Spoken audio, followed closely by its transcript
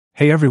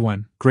Hey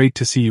everyone, great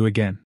to see you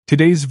again.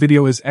 Today's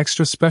video is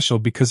extra special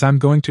because I'm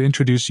going to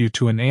introduce you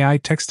to an AI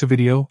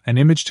text-to-video and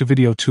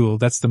image-to-video tool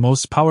that's the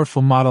most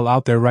powerful model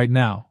out there right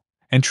now.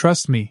 And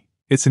trust me,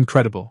 it's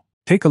incredible.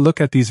 Take a look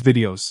at these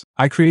videos.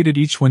 I created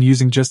each one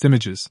using just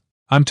images.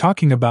 I'm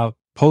talking about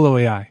Polo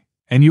AI,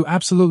 and you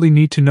absolutely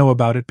need to know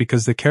about it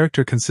because the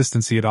character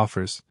consistency it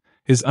offers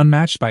is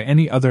unmatched by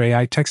any other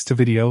AI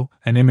text-to-video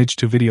and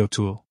image-to-video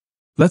tool.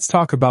 Let's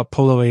talk about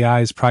Polo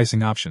AI's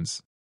pricing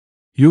options.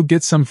 You'll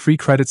get some free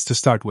credits to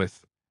start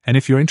with, and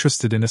if you're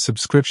interested in a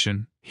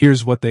subscription,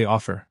 here's what they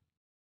offer.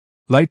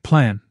 Light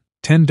plan,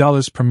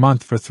 $10 per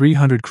month for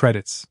 300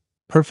 credits,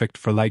 perfect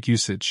for light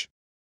usage.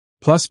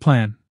 Plus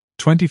plan,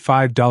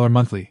 $25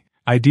 monthly,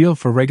 ideal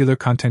for regular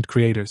content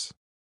creators.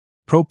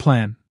 Pro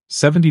plan,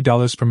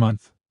 $70 per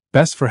month,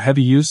 best for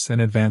heavy use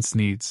and advanced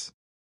needs.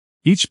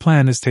 Each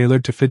plan is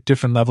tailored to fit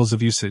different levels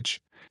of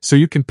usage, so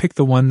you can pick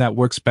the one that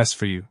works best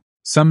for you.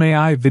 Some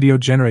AI video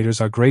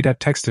generators are great at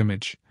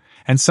text-to-image,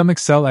 and some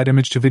excel at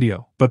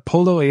image-to-video, but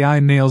Polo AI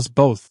nails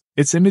both.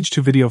 Its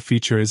image-to-video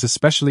feature is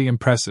especially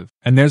impressive,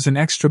 and there's an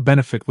extra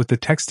benefit with the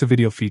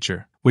text-to-video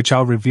feature, which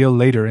I'll reveal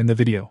later in the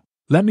video.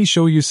 Let me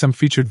show you some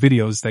featured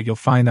videos that you'll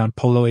find on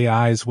Polo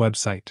AI's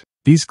website.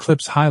 These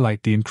clips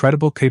highlight the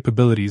incredible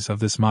capabilities of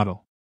this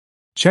model.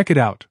 Check it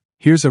out.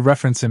 Here's a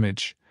reference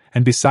image,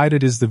 and beside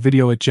it is the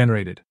video it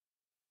generated.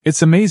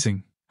 It's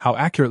amazing how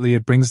accurately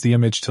it brings the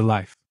image to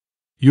life.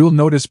 You'll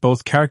notice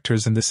both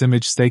characters in this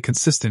image stay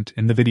consistent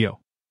in the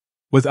video.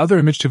 With other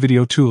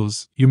image-to-video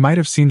tools, you might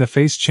have seen the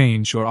face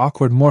change or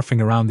awkward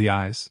morphing around the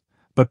eyes,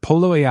 but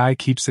Polo AI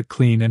keeps it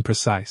clean and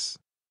precise.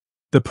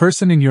 The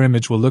person in your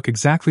image will look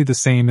exactly the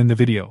same in the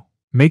video,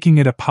 making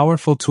it a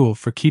powerful tool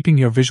for keeping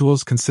your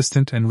visuals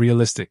consistent and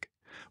realistic.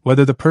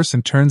 Whether the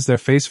person turns their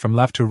face from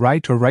left to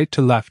right or right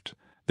to left,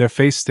 their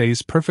face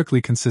stays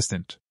perfectly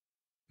consistent.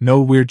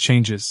 No weird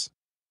changes.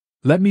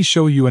 Let me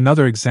show you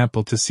another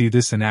example to see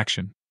this in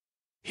action.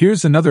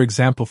 Here's another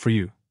example for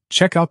you.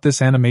 Check out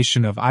this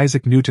animation of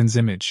Isaac Newton's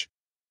image.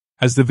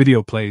 As the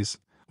video plays,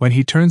 when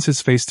he turns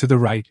his face to the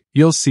right,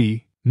 you'll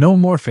see no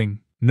morphing,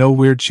 no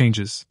weird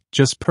changes,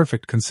 just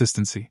perfect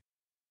consistency.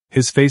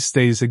 His face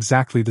stays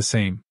exactly the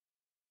same.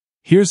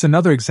 Here's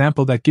another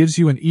example that gives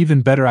you an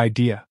even better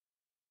idea.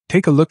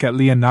 Take a look at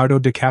Leonardo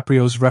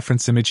DiCaprio's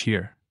reference image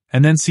here,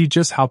 and then see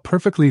just how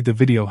perfectly the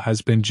video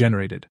has been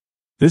generated.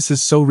 This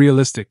is so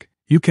realistic,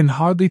 you can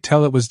hardly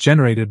tell it was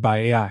generated by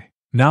AI.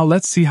 Now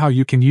let's see how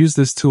you can use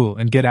this tool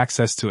and get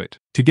access to it.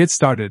 To get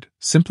started,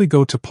 simply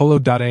go to Polo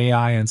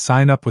AI and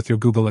sign up with your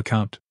Google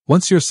account.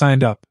 Once you're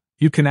signed up,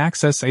 you can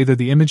access either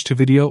the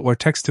image-to-video or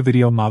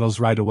text-to-video models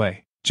right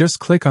away. Just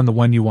click on the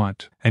one you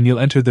want, and you'll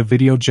enter the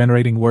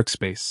video-generating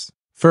workspace.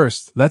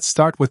 First, let's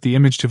start with the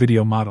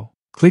image-to-video model.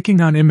 Clicking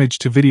on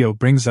image-to-video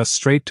brings us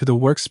straight to the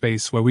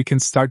workspace where we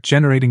can start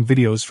generating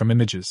videos from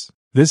images.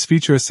 This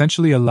feature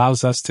essentially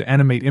allows us to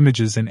animate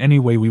images in any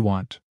way we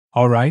want.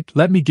 Alright,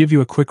 let me give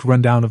you a quick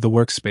rundown of the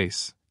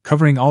workspace,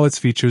 covering all its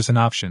features and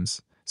options,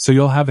 so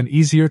you'll have an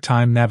easier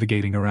time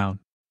navigating around.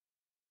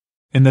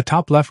 In the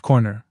top left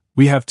corner,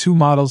 we have two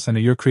models and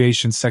a Your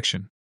Creations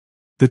section.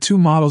 The two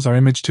models are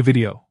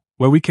image-to-video,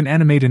 where we can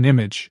animate an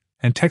image,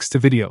 and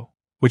text-to-video,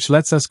 which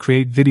lets us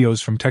create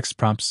videos from text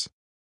prompts.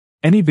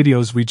 Any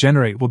videos we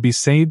generate will be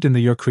saved in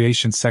the Your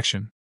Creations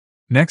section.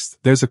 Next,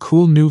 there's a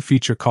cool new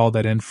feature called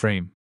an end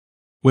frame.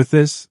 With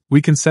this,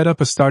 we can set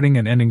up a starting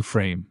and ending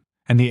frame,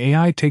 and the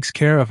AI takes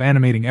care of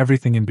animating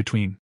everything in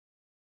between.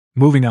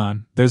 Moving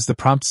on, there's the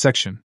prompt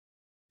section.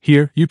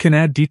 Here, you can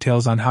add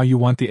details on how you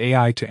want the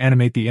AI to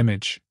animate the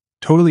image.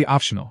 Totally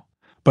optional,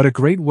 but a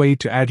great way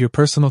to add your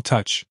personal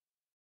touch.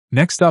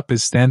 Next up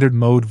is standard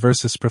mode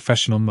versus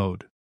professional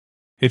mode.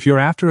 If you're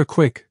after a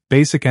quick,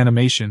 basic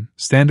animation,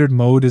 standard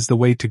mode is the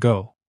way to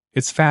go.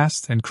 It's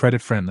fast and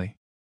credit-friendly.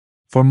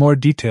 For more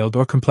detailed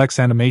or complex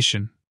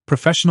animation,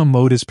 professional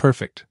mode is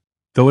perfect,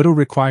 though it'll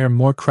require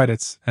more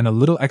credits and a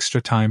little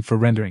extra time for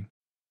rendering.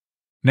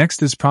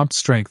 Next is prompt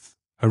strength,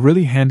 a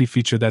really handy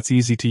feature that's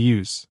easy to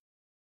use.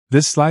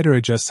 This slider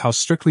adjusts how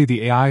strictly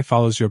the AI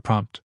follows your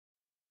prompt.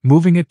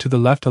 Moving it to the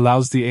left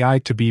allows the AI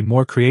to be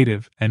more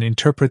creative and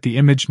interpret the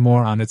image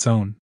more on its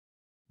own.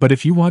 But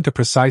if you want a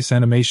precise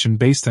animation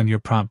based on your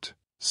prompt,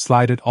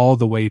 slide it all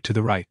the way to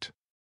the right.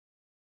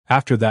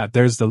 After that,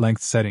 there's the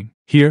length setting.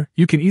 Here,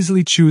 you can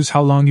easily choose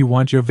how long you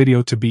want your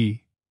video to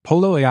be.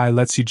 Polo AI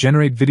lets you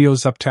generate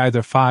videos up to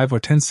either 5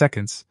 or 10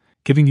 seconds,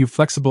 giving you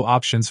flexible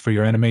options for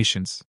your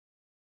animations.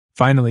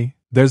 Finally,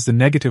 there's the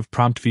negative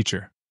prompt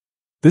feature.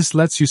 This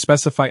lets you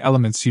specify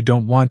elements you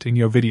don't want in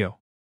your video.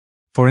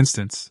 For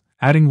instance,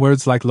 adding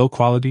words like low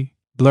quality,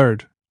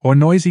 blurred, or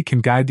noisy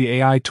can guide the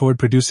AI toward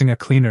producing a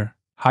cleaner,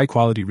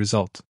 high-quality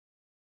result.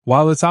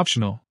 While it's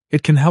optional,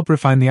 it can help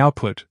refine the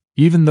output,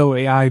 even though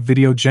AI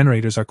video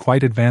generators are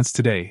quite advanced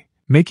today,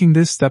 making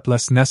this step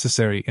less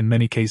necessary in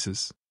many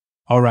cases.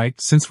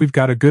 Alright, since we've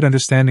got a good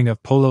understanding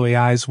of Polo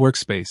AI's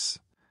workspace,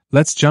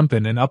 let's jump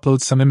in and upload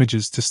some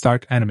images to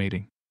start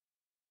animating.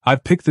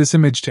 I've picked this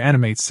image to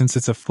animate since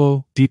it's a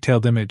full,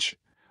 detailed image,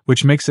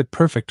 which makes it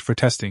perfect for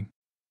testing.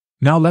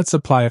 Now let's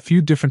apply a few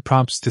different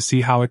prompts to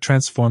see how it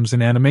transforms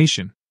in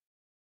animation.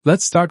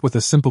 Let's start with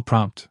a simple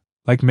prompt,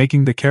 like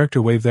making the character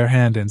wave their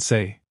hand and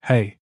say,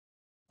 "Hey."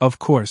 Of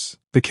course,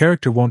 the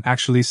character won't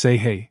actually say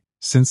 "hey,"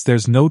 since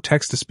there's no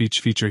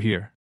text-to-speech feature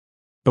here.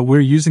 But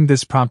we're using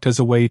this prompt as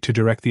a way to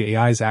direct the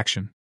AI's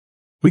action.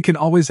 We can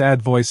always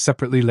add voice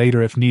separately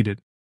later if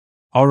needed.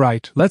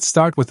 Alright, let's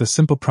start with a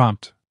simple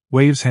prompt,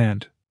 waves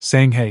hand,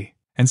 saying "hey,"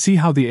 and see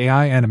how the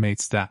AI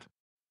animates that.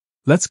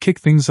 Let's kick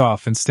things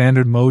off in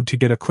standard mode to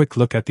get a quick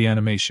look at the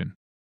animation.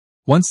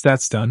 Once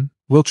that's done,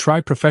 we'll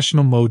try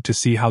professional mode to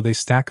see how they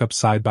stack up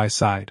side by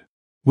side.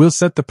 We'll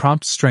set the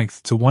prompt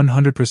strength to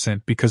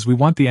 100% because we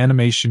want the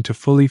animation to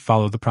fully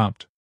follow the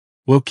prompt.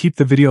 We'll keep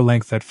the video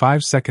length at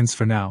 5 seconds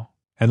for now,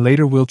 and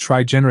later we'll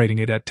try generating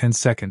it at 10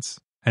 seconds.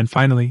 And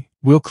finally,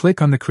 we'll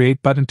click on the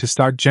Create button to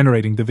start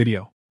generating the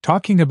video.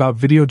 Talking about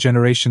video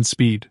generation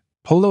speed,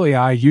 Polo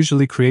AI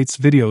usually creates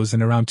videos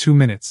in around 2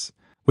 minutes,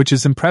 which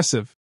is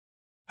impressive.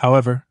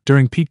 However,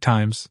 during peak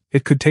times,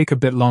 it could take a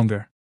bit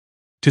longer.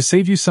 To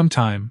save you some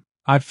time,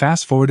 I've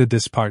fast-forwarded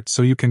this part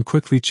so you can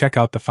quickly check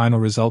out the final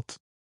result.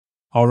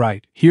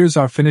 Alright, here's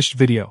our finished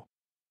video.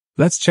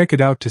 Let's check it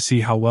out to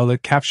see how well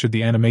it captured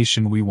the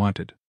animation we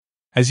wanted.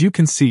 As you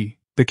can see,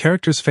 the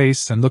character's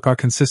face and look are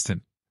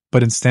consistent,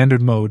 but in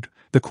standard mode,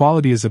 the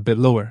quality is a bit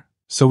lower,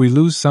 so we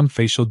lose some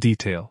facial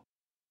detail.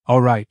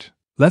 Alright,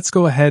 let's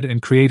go ahead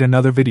and create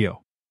another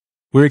video.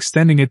 We're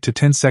extending it to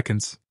 10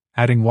 seconds,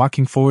 adding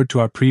walking forward to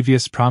our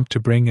previous prompt to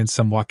bring in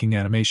some walking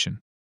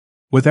animation.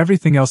 With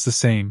everything else the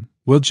same,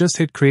 we'll just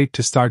hit create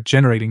to start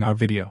generating our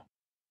video.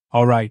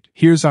 Alright,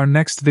 here's our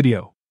next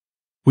video.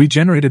 We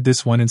generated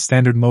this one in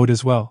standard mode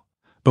as well,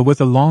 but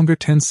with a longer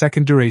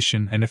 10-second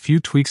duration and a few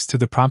tweaks to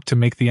the prompt to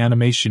make the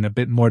animation a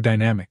bit more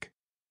dynamic.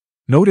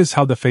 Notice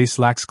how the face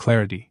lacks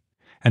clarity,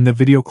 and the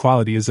video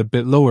quality is a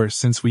bit lower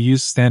since we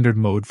used standard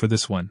mode for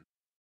this one.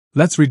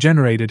 Let's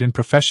regenerate it in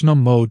professional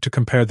mode to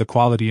compare the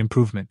quality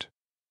improvement.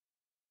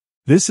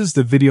 This is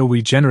the video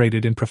we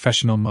generated in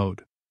professional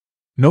mode.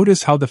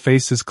 Notice how the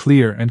face is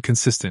clear and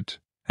consistent,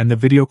 and the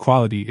video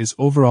quality is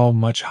overall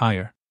much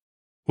higher.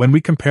 When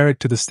we compare it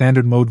to the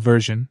standard mode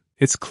version,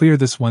 it's clear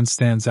this one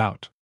stands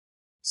out.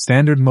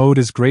 Standard mode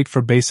is great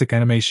for basic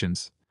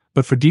animations,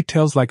 but for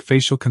details like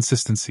facial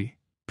consistency,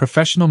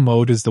 professional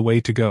mode is the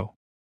way to go.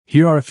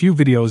 Here are a few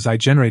videos I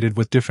generated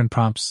with different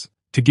prompts,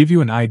 to give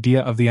you an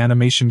idea of the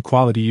animation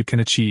quality you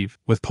can achieve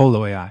with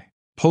Polo AI.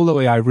 Polo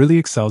AI really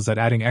excels at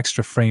adding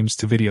extra frames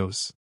to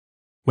videos.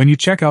 When you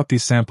check out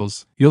these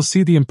samples, you'll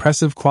see the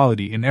impressive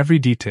quality in every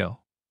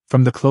detail.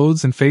 From the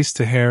clothes and face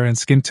to hair and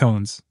skin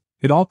tones,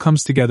 it all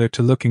comes together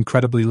to look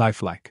incredibly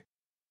lifelike.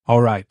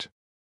 Alright.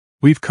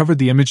 We've covered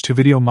the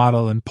image-to-video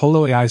model in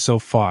Polo AI so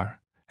far,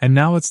 and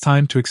now it's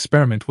time to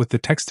experiment with the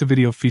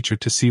text-to-video feature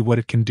to see what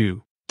it can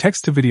do.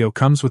 Text-to-video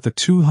comes with a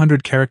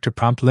 200-character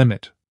prompt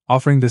limit,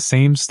 offering the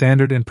same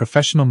standard and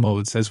professional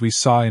modes as we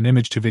saw in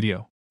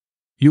image-to-video.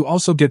 You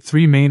also get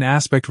 3 main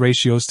aspect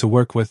ratios to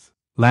work with: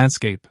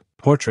 landscape,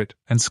 portrait,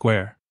 and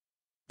square.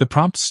 The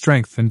prompt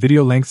strength and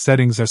video length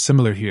settings are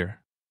similar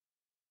here.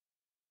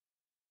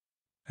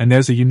 And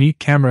there's a unique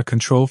camera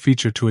control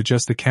feature to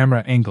adjust the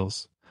camera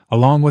angles,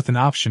 along with an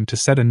option to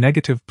set a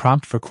negative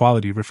prompt for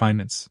quality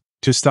refinements.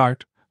 To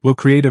start, we'll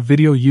create a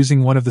video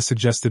using one of the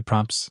suggested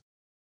prompts.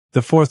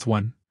 The fourth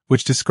one,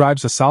 which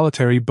describes a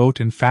solitary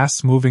boat in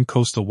fast-moving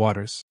coastal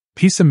waters.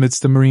 Peace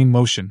amidst the marine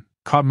motion,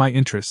 caught my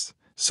interest,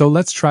 so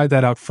let's try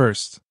that out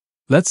first.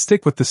 Let's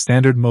stick with the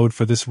standard mode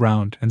for this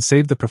round and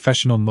save the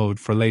professional mode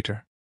for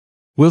later.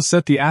 We'll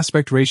set the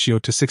aspect ratio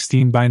to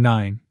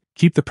 16:9,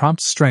 keep the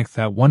prompt strength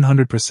at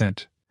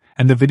 100%,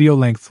 and the video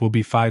length will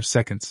be 5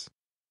 seconds.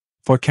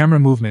 For camera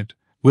movement,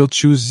 we'll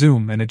choose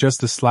zoom and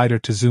adjust the slider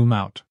to zoom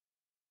out.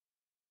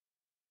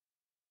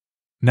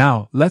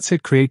 Now, let's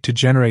hit create to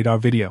generate our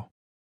video.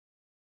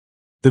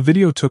 The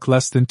video took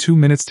less than 2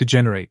 minutes to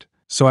generate,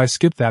 so I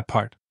skipped that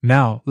part.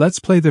 Now, let's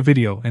play the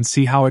video and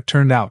see how it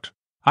turned out.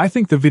 I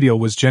think the video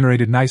was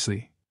generated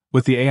nicely,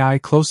 with the AI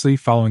closely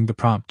following the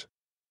prompt.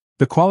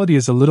 The quality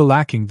is a little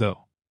lacking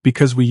though,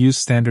 because we use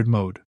standard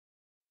mode.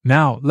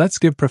 Now, let's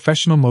give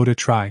professional mode a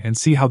try and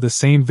see how the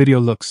same video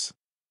looks.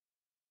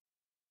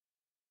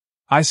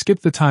 I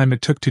skipped the time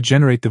it took to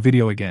generate the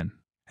video again,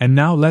 and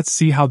now let's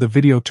see how the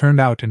video turned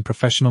out in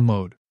professional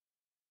mode.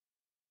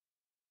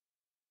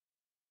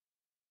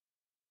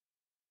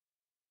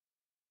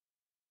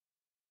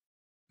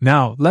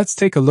 Now, let's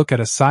take a look at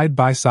a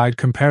side-by-side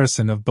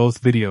comparison of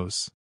both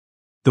videos.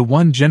 The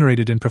one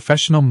generated in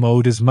professional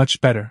mode is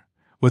much better,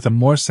 with a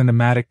more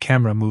cinematic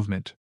camera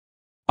movement.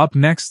 Up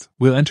next,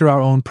 we'll enter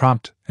our own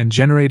prompt and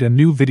generate a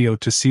new video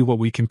to see what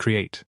we can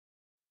create.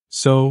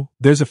 So,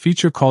 there's a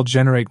feature called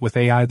Generate with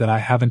AI that I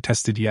haven't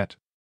tested yet.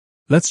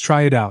 Let's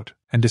try it out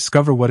and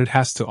discover what it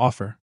has to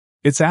offer.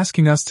 It's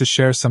asking us to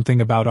share something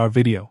about our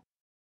video.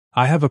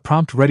 I have a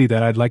prompt ready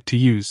that I'd like to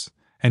use,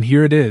 and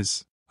here it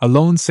is. A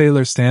lone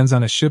sailor stands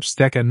on a ship's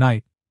deck at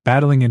night,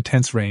 battling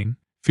intense rain,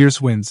 fierce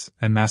winds,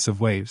 and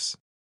massive waves.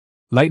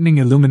 Lightning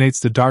illuminates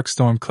the dark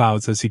storm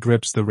clouds as he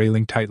grips the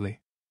railing tightly.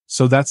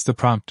 So that's the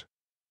prompt.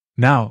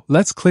 Now,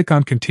 let's click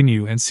on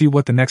Continue and see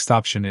what the next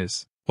option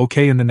is.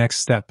 Okay, in the next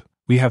step,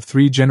 we have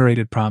 3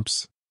 generated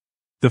prompts.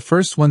 The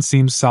first one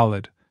seems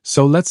solid,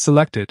 so let's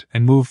select it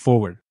and move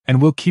forward,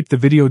 and we'll keep the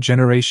video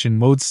generation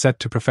mode set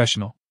to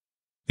professional.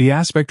 The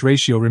aspect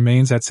ratio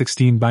remains at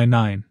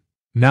 16:9.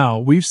 Now,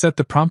 we've set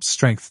the prompt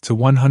strength to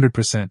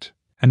 100%,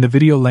 and the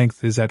video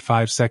length is at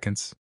 5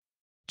 seconds.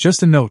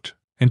 Just a note,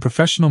 in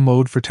professional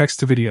mode for text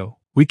to video,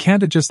 we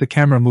can't adjust the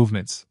camera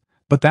movements,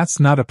 but that's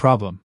not a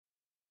problem.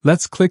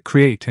 Let's click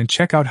Create and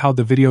check out how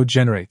the video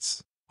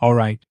generates.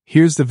 Alright,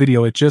 here's the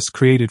video it just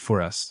created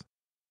for us.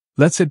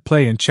 Let's hit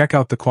play and check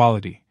out the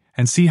quality,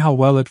 and see how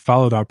well it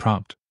followed our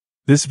prompt.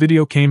 This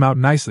video came out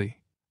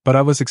nicely, but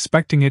I was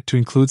expecting it to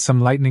include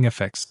some lightning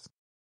effects.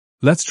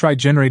 Let's try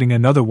generating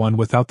another one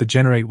without the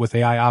Generate with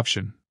AI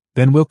option,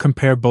 then we'll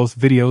compare both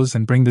videos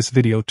and bring this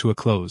video to a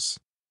close.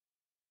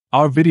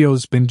 Our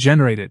video's been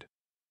generated.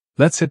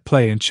 Let's hit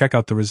play and check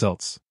out the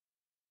results.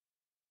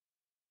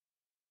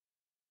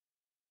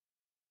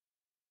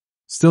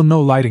 Still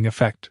no lighting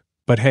effect,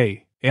 but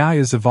hey, AI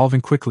is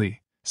evolving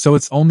quickly, so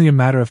it's only a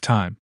matter of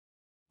time.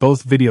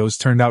 Both videos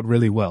turned out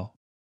really well.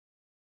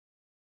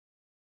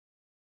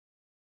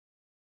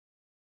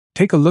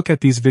 Take a look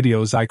at these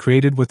videos I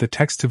created with the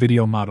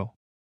text-to-video model.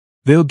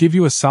 They'll give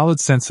you a solid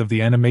sense of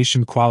the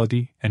animation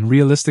quality and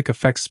realistic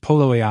effects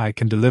Polo AI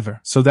can deliver,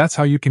 so that's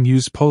how you can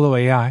use Polo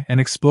AI and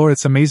explore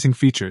its amazing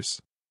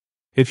features.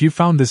 If you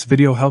found this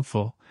video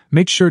helpful,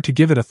 make sure to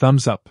give it a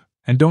thumbs up,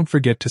 and don't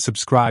forget to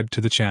subscribe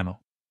to the channel.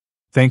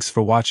 Thanks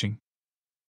for watching.